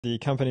The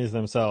companies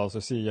themselves,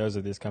 or CEOs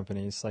of these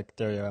companies, like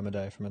Dario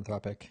Amodei from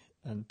Anthropic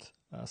and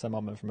Sam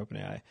Altman from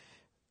OpenAI,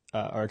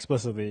 are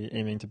explicitly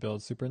aiming to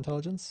build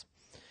superintelligence,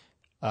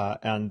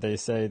 and they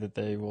say that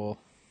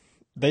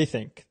they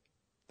think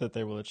that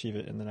they will achieve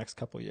it in the next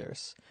couple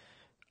years.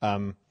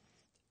 Um,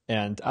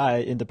 and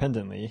I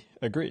independently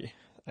agree.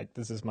 Like,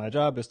 this is my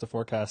job, is to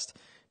forecast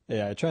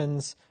AI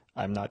trends.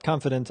 I'm not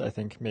confident. I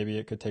think maybe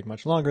it could take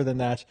much longer than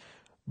that.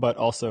 But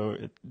also,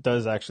 it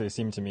does actually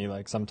seem to me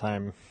like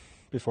sometime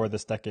before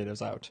this decade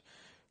is out,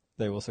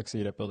 they will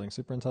succeed at building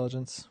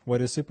superintelligence.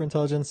 What is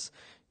superintelligence?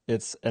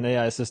 It's an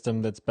AI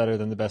system that's better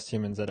than the best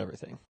humans at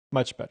everything,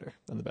 much better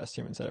than the best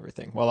humans at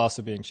everything, while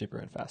also being cheaper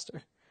and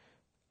faster.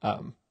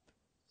 Um,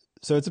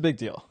 so it's a big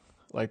deal.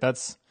 Like,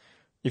 that's,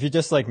 if you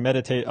just like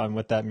meditate on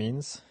what that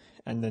means,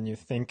 and then you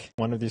think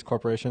one of these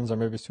corporations, or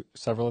maybe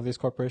several of these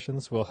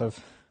corporations, will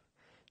have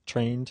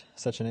trained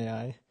such an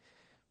AI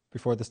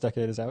before this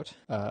decade is out,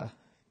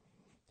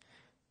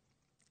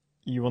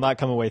 you will not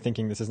come away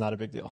thinking this is not a big deal.